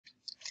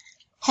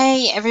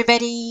Hey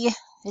everybody,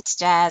 it's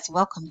Jazz.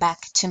 Welcome back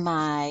to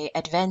my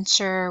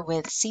adventure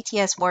with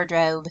CTS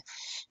Wardrobe.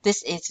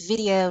 This is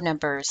video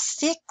number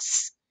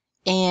 6,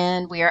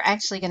 and we are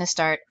actually going to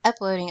start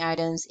uploading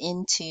items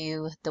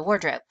into the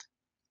wardrobe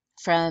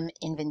from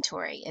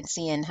inventory and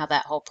seeing how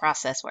that whole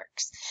process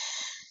works.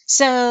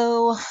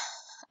 So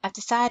I've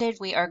decided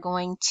we are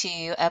going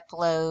to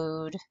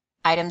upload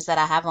items that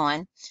I have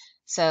on.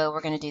 So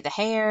we're going to do the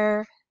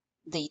hair,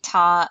 the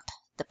top,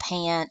 the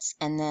pants,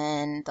 and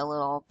then the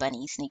little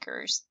bunny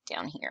sneakers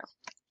down here.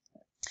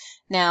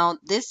 Now,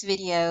 this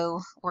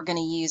video, we're going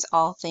to use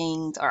all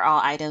things or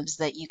all items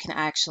that you can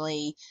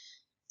actually,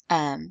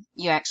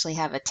 you actually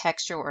have a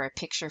texture or a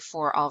picture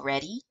for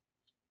already,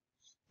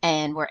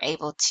 and we're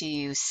able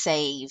to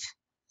save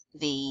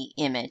the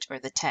image or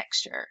the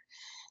texture.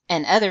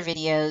 And other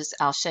videos,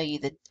 I'll show you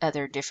the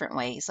other different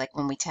ways, like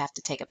when we have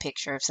to take a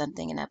picture of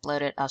something and upload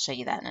it, I'll show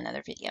you that in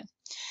another video.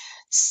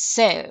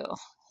 So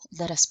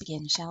let us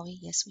begin, shall we?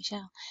 Yes, we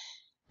shall.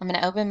 I'm going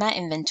to open my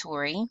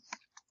inventory,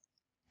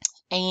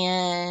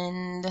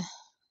 and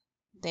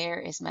there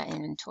is my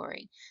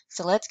inventory.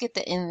 So let's get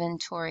the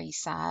inventory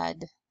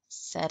side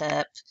set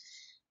up.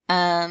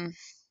 I'm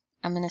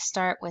going to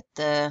start with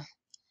the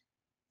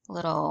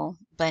little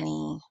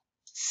bunny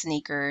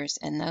sneakers,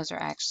 and those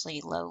are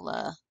actually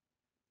Lola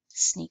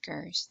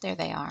sneakers. There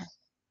they are.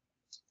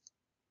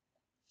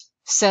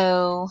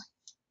 So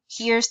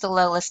here's the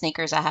Lola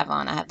sneakers I have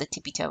on. I have the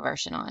tippy toe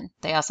version on.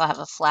 They also have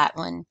a flat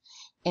one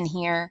in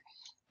here.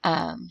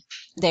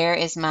 There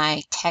is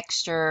my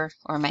texture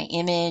or my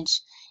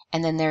image,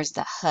 and then there's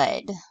the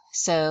HUD.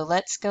 So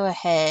let's go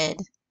ahead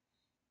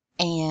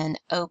and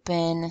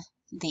open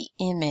the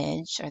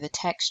image or the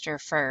texture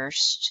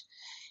first,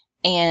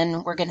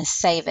 and we're going to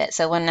save it.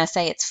 So when I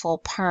say it's full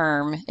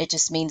perm, it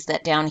just means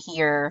that down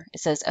here it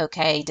says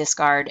OK,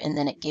 discard, and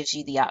then it gives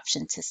you the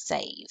option to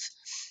save.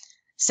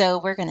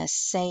 So we're going to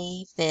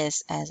save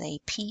this as a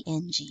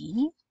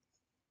PNG,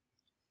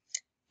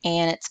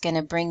 and it's going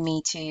to bring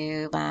me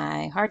to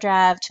my hard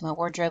drive, to my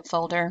wardrobe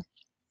folder,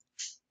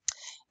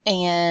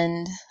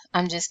 and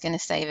I'm just going to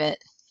save it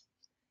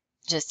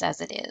just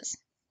as it is,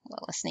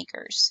 Lola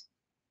sneakers.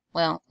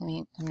 Well, I'm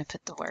going to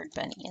put the word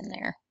bunny in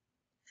there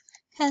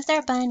because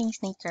they're bunny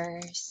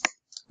sneakers.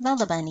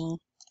 Lola bunny.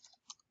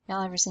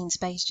 Y'all ever seen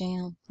Space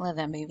Jam? Love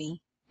that movie.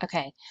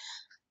 Okay,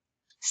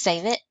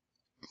 save it.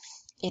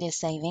 It is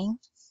saving.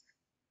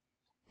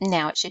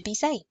 Now it should be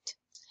saved.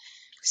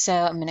 So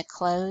I'm going to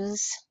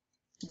close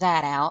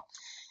that out.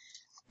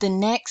 The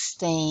next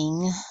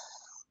thing,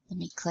 let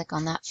me click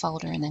on that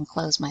folder and then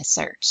close my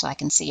search so I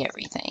can see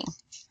everything.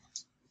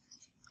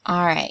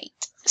 All right,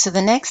 so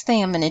the next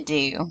thing I'm going to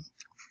do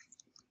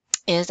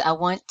is I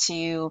want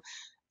to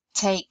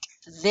take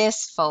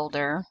this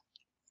folder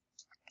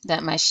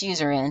that my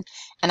shoes are in,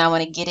 and I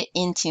want to get it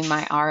into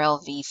my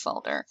RLV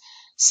folder.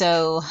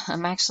 So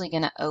I'm actually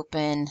going to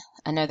open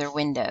another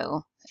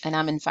window, and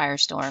I'm in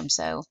Firestorm,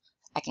 so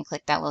I can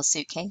click that little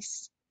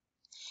suitcase,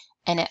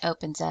 and it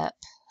opens up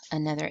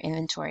another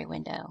inventory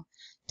window.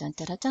 Dun,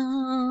 dun, dun,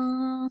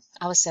 dun.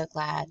 I was so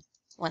glad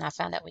when I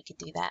found out we could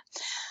do that.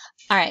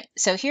 All right,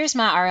 so here's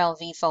my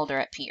RLV folder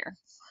up here.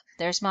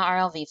 There's my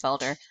RLV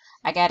folder.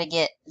 I got to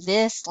get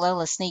this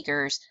Lola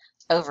sneakers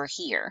over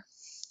here,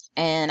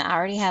 and I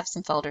already have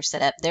some folders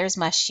set up. There's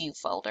my shoe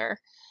folder.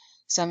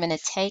 So I'm going to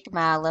take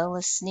my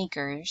Lola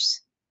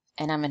sneakers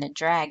and I'm going to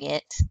drag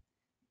it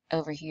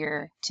over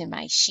here to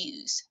my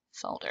shoes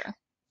folder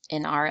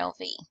in RLV.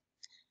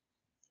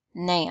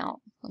 Now,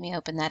 let me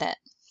open that up.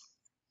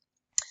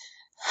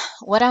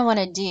 What I want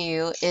to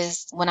do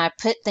is when I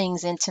put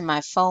things into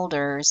my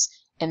folders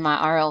in my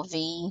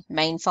RLV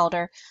main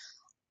folder,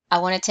 I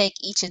want to take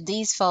each of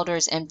these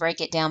folders and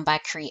break it down by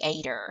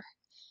creator.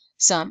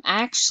 So I'm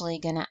actually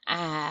going to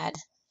add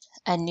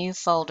a new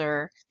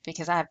folder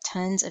because I have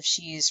tons of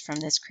shoes from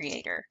this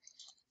creator.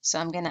 So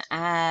I'm going to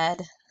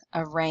add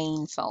a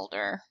rain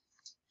folder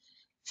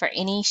for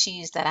any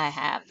shoes that I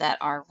have that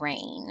are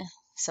rain.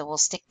 So we'll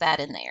stick that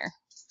in there.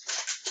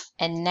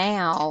 And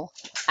now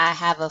I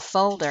have a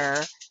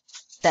folder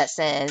that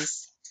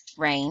says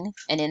rain,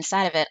 and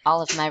inside of it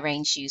all of my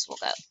rain shoes will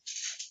go.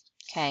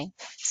 Okay,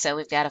 so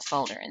we've got a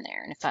folder in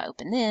there, and if I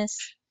open this,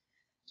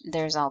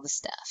 there's all the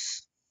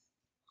stuff.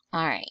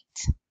 All right,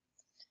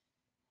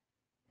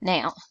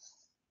 now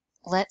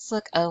let's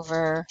look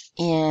over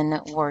in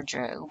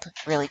wardrobe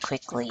really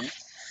quickly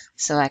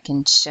so I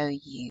can show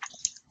you.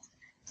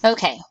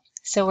 Okay,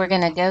 so we're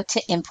going to go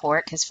to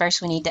import because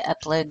first we need to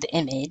upload the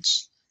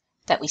image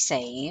that we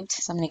saved.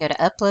 So I'm going to go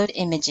to upload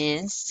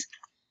images,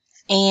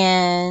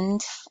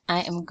 and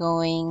I am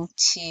going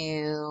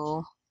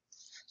to,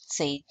 let's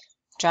see,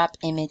 drop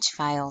image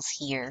files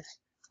here.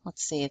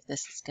 Let's see if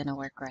this is going to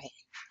work right.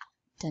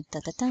 Dun,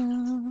 dun, dun,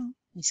 dun.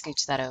 Let me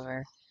scooch that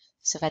over.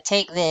 So if I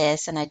take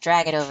this and I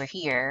drag it over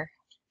here,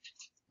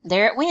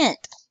 there it went.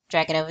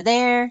 Drag it over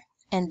there,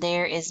 and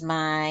there is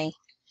my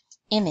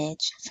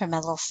image for my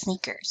little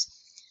sneakers.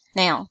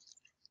 Now,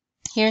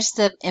 here's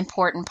the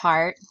important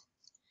part.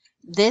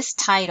 This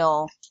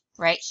title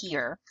right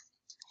here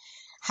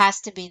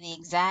has to be the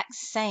exact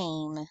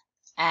same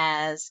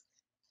as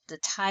the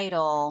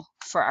title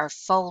for our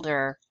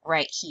folder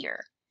right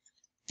here,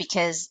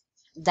 because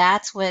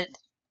that's what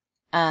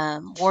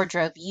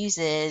Wardrobe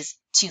uses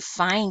to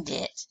find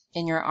it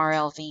in your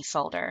RLV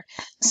folder.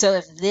 So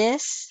if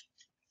this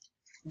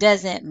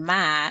doesn't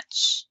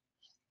match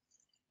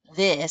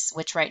this,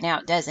 which right now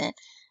it doesn't,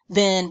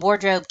 then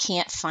Wardrobe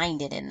can't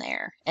find it in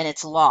there and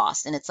it's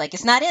lost. And it's like,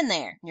 it's not in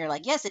there. And you're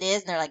like, yes, it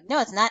is. And they're like,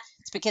 no, it's not.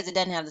 It's because it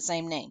doesn't have the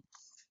same name.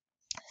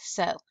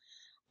 So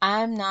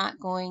I'm not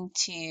going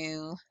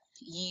to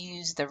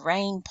use the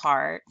rain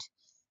part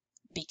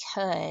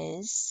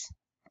because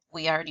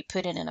we already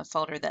put it in a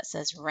folder that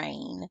says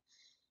rain.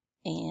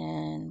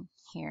 And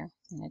here,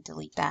 I'm going to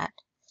delete that.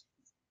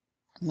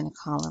 I'm going to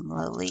call them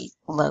Lola,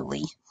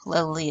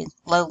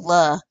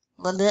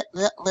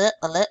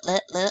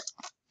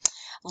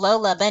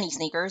 Lola bunny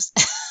sneakers.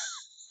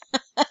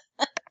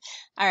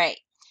 All right.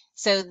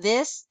 So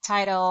this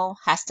title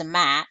has to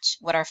match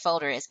what our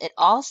folder is. It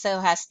also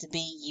has to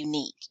be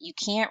unique. You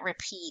can't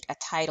repeat a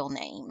title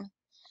name.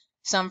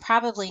 So I'm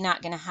probably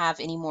not going to have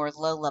any more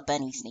Lola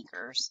bunny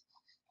sneakers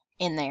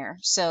in there.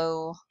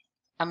 So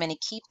I'm going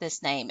to keep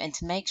this name, and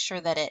to make sure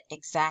that it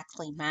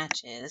exactly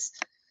matches,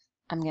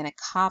 I'm going to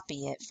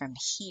copy it from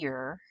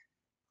here,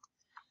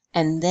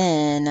 and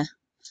then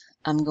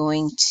I'm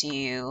going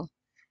to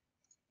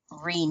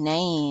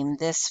rename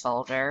this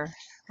folder,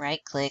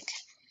 right click,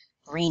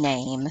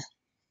 rename,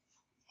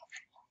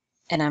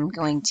 and I'm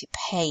going to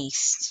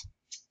paste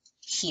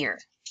here.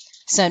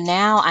 So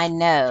now I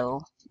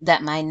know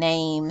that my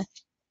name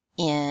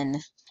in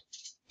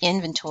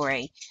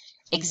inventory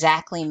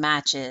exactly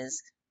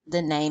matches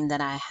the name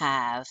that I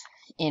have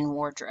in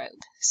Wardrobe,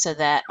 so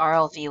that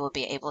RLV will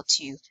be able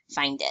to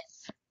find it.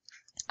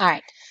 All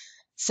right,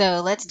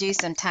 so let's do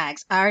some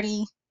tags. I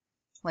already,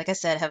 like I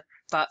said, have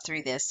thought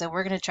through this, so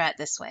we're going to try it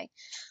this way.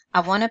 I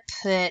want to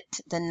put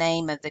the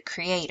name of the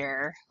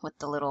creator with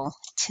the little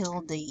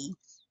tilde, I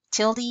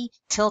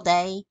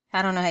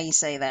don't know how you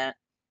say that.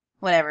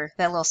 Whatever,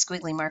 that little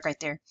squiggly mark right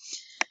there.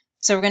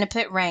 So we're going to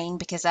put rain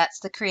because that's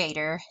the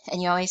creator,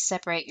 and you always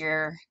separate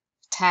your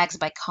tags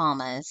by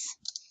commas.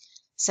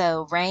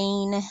 So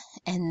rain,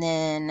 and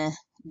then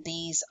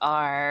these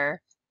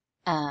are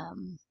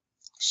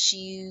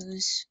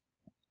shoes,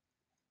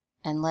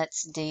 and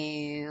let's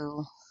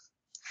do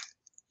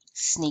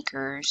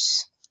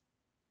sneakers,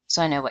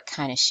 so I know what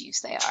kind of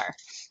shoes they are.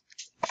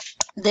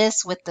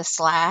 This with the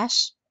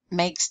slash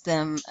makes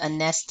them a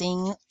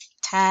nesting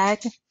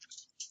tag,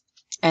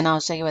 and I'll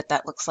show you what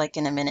that looks like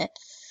in a minute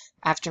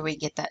after we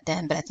get that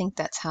done, but I think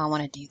that's how I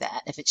want to do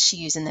that, if it's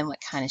shoes and then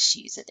what kind of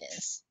shoes it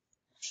is.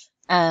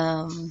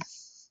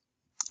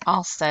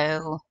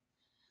 Also,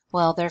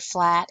 well, they're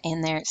flat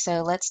in there,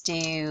 so let's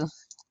do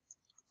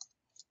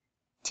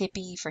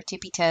tippy for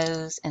tippy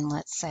toes, and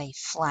let's say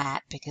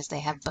flat because they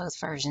have both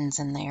versions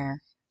in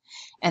there.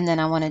 And then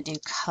I want to do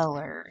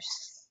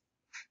colors.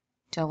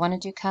 Do I want to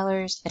do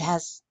colors?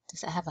 Does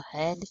it have a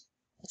HUD?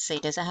 Let's see,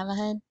 does it have a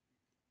HUD?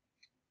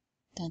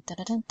 Dun, dun,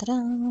 dun, dun,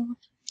 dun.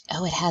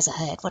 Oh, it has a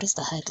HUD. What does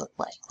the HUD look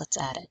like? Let's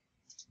add it.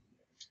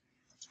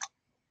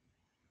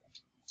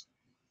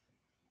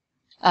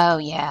 Oh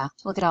yeah,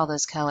 look at all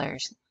those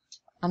colors.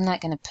 I'm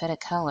not going to put a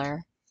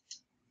color.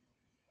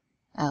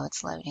 Oh,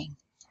 it's loading.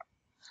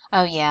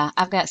 Oh yeah,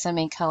 I've got so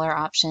many color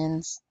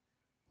options.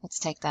 Let's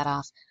take that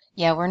off.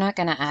 Yeah, we're not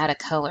going to add a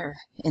color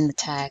in the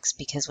tags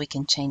because we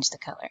can change the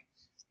color.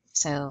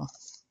 So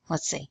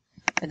let's see.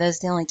 Are those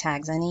the only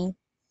tags I need?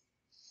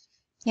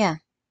 Yeah.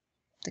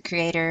 The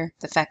creator,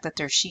 the fact that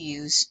they're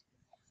shoes.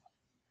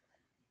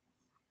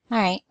 All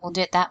right, we'll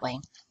do it that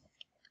way.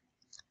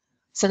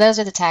 So those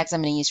are the tags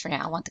I'm going to use for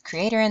now. I want the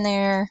creator in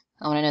there.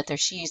 I want to know that they're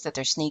shoes, that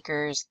they're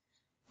sneakers,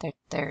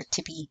 they're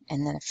tippy,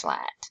 and then a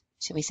flat.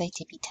 Should we say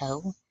tippy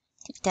toe?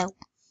 Tippy toe.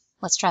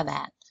 Let's try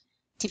that.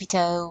 Tippy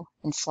toe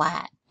and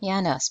flat. Yeah,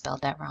 I know I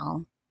spelled that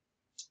wrong.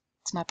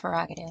 It's my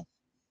prerogative.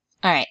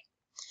 All right.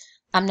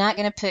 I'm not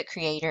going to put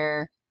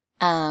creator.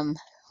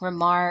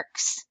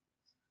 Remarks.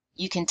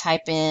 You can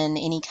type in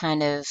any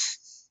kind of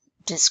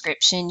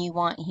description you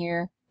want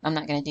here. I'm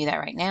not going to do that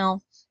right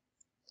now.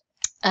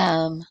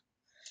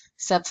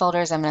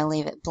 Subfolders, I'm going to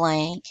leave it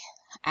blank.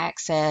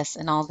 Access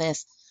and all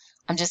this,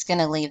 I'm just going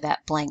to leave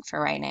that blank for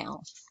right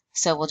now.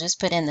 So we'll just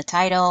put in the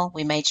title.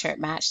 We made sure it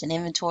matched an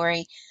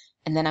inventory.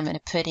 And then I'm going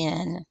to put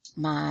in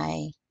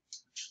my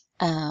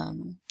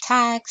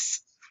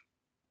tags.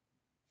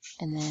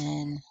 And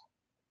then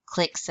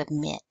click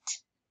submit.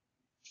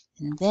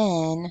 And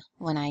then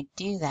when I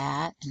do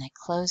that and I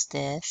close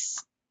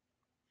this,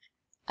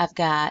 I've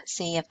got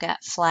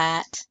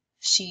flat,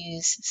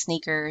 shoes,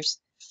 sneakers,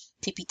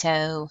 tippy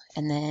toe,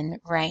 and then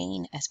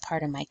rain as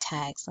part of my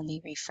tags. Let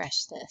me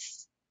refresh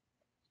this.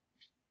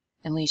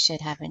 And we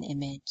should have an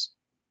image.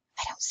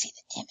 I don't see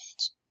the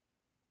image.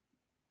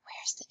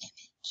 Where's the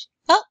image?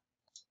 Oh,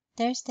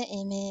 there's the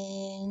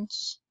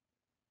image.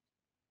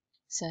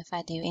 So if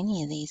I do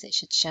any of these, it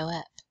should show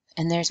up.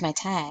 And there's my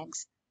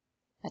tags.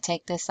 I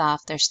take this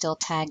off, they're still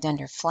tagged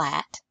under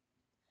flat.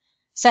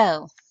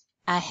 So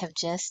I have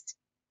just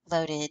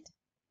loaded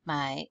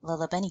my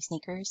Lola Bunny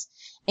sneakers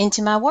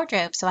into my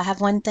wardrobe. So I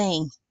have one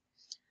thing.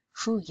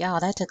 Whew, y'all,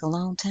 that took a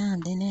long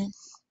time, didn't it?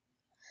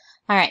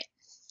 All right.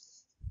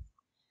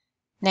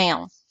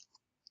 Now,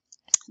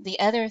 the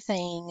other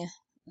thing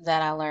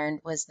that I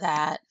learned was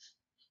that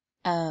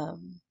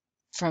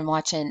from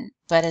watching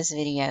Butta's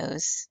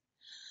videos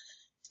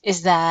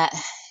is that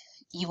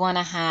you want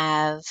to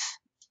have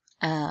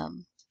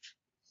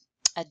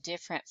a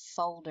different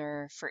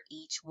folder for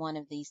each one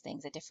of these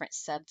things, a different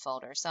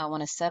subfolder. So I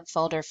want a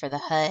subfolder for the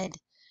HUD,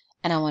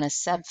 and I want a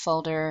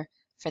subfolder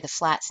for the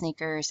flat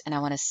sneakers, and I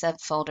want a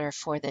subfolder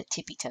for the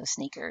tippy toe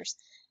sneakers,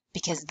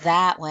 because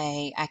that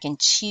way I can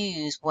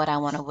choose what I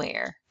want to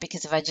wear.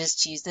 Because if I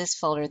just choose this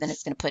folder, then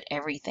it's going to put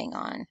everything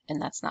on,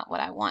 and that's not what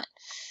I want.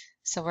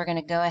 So we're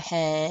going to go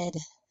ahead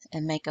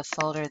and make a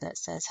folder that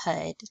says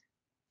HUD,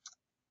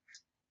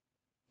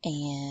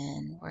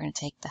 and we're going to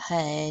take the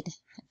HUD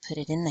and put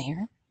it in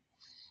there.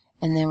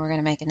 And then we're going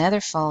to make another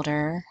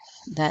folder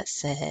that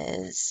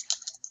says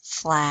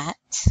flat.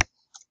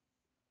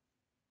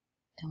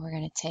 And we're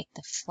going to take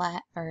the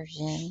flat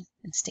version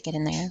and stick it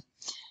in there.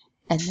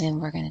 And then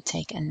we're going to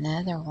take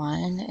another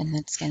one, and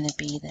that's going to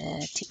be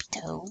the tippy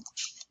toe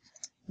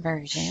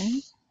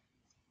version.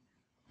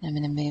 I'm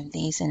going to move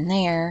these in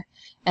there,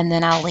 and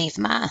then I'll leave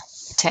my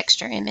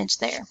texture image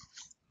there.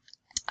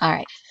 All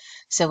right,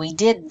 so we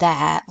did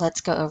that.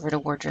 Let's go over to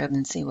wardrobe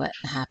and see what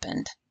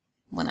happened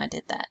when I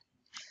did that.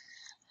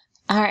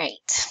 All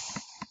right,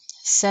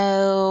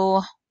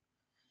 so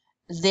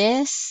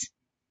this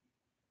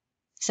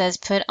says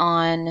put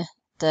on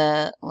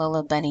the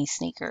Lola Bunny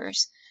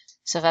sneakers.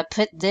 So if I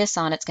put this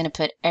on, it's going to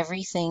put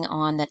everything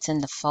on that's in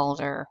the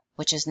folder,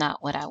 which is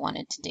not what I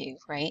wanted to do,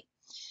 right?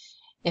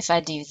 If I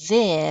do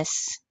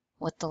this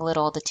with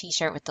the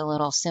t-shirt with the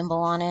little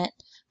symbol on it,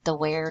 the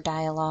wear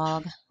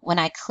dialog, when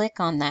I click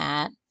on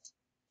that,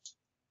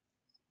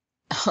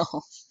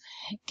 oh,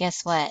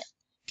 guess what?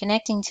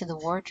 Connecting to the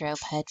wardrobe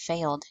HUD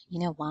failed. You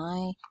know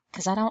why?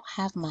 Because I don't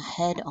have my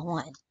HUD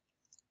on.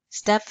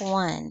 Step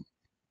 1,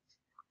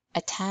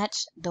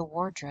 attach the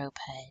wardrobe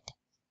HUD.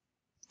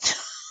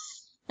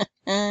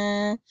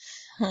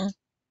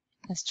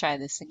 Let's try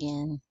this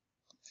again.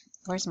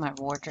 Where's my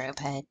wardrobe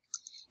HUD?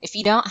 If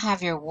you don't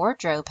have your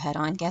wardrobe HUD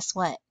on, guess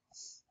what?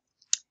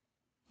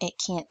 It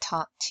can't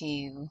talk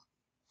to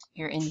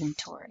your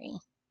inventory.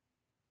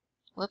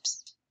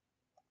 Whoops.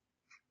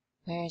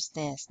 Where's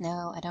this?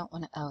 No, I don't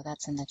want to. Oh,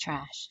 that's in the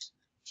trash.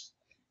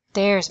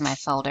 There's my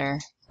folder.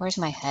 Where's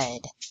my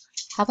HUD?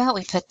 How about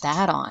we put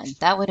that on?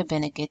 That would have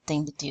been a good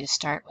thing to do to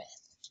start with,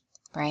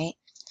 right?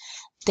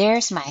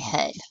 There's my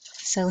HUD.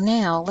 So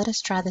now let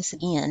us try this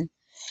again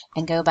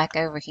and go back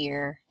over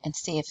here and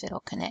see if it'll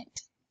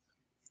connect.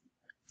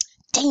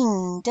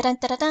 Ding!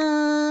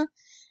 Da-da-da-da-da!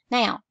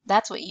 Now,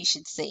 that's what you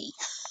should see.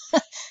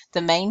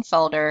 The main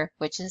folder,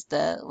 which is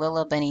the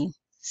Lola Bunny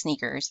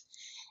sneakers,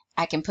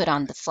 I can put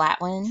on the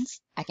flat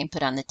ones, I can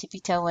put on the tippy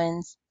toe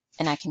ones,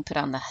 and I can put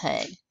on the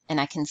HUD.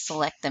 And I can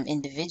select them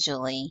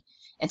individually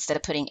instead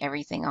of putting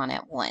everything on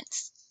at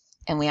once.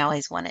 And we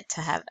always want it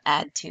to have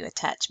add to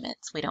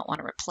attachments. We don't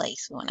want to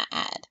replace, we want to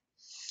add.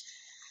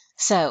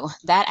 So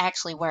that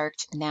actually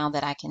worked now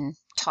that I can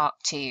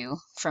talk to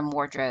from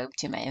wardrobe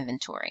to my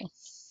inventory.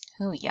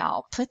 Oh,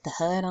 y'all, put the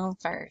HUD on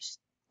first.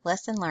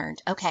 Lesson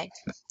learned. Okay,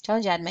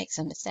 told you I'd make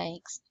some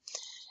mistakes.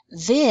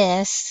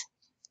 This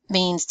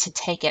means to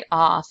take it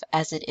off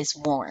as it is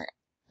worn,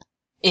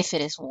 if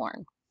it is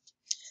worn.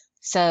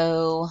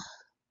 So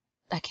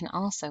I can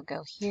also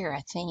go here,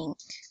 I think,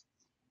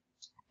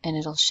 and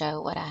it'll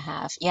show what I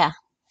have. Yeah,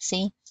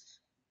 see?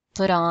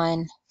 Put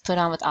on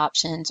with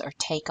options, or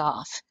take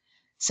off.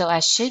 So I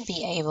should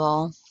be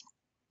able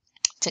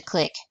to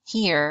click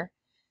here,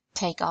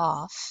 take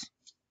off,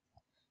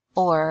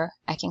 or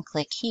I can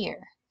click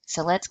here.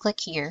 So let's click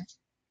here,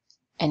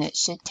 and it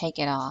should take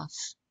it off.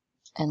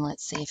 And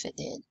let's see if it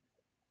did.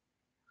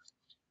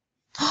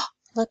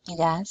 Look, you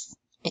guys,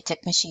 it took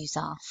my shoes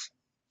off.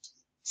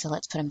 So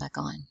let's put them back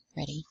on.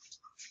 Ready?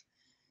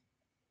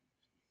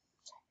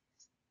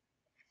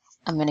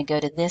 I'm going to go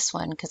to this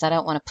one because I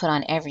don't want to put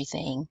on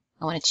everything.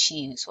 I want to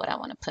choose what I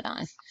want to put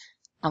on.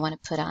 I want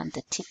to put on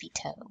the tippy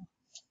toe.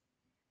 It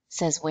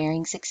says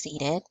wearing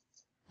succeeded.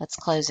 Let's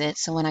close it.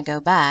 So when I go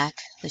back,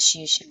 the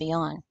shoes should be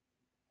on.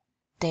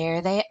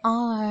 There they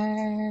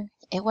are.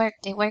 It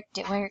worked, it worked,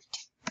 it worked.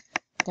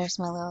 There's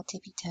my little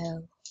tippy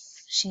toe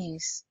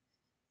shoes.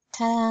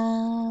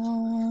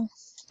 Ta-da!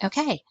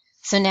 Okay,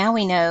 so now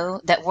we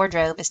know that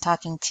wardrobe is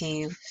talking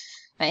to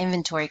my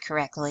inventory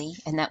correctly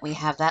and that we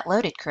have that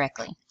loaded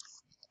correctly.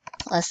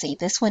 Let's see,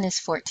 this one is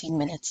 14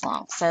 minutes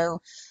long. So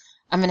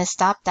I'm going to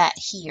stop that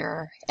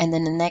here, and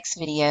then the next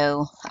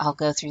video I'll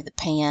go through the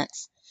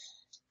pants,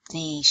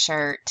 the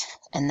shirt,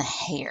 and the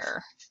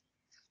hair,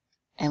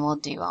 and we'll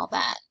do all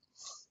that.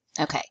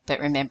 Okay, but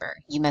remember,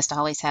 you must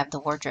always have the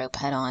wardrobe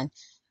HUD on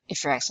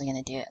if you're actually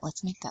going to do it.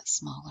 Let's make that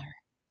smaller.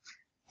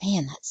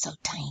 Man, that's so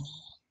tiny.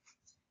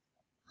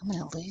 I'm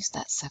going to lose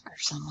that sucker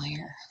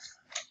somewhere.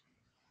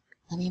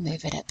 Let me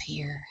move it up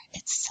here.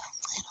 It's so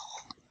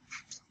little.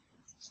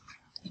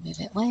 Let me move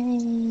it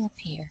way up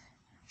here.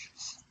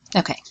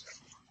 Okay.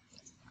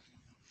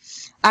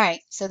 All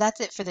right, so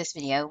that's it for this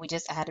video. We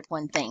just added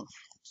one thing.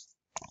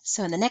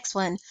 So in the next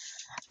one,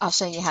 I'll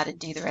show you how to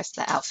do the rest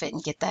of the outfit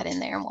and get that in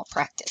there, and we'll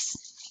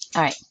practice.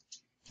 All right,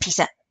 peace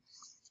out.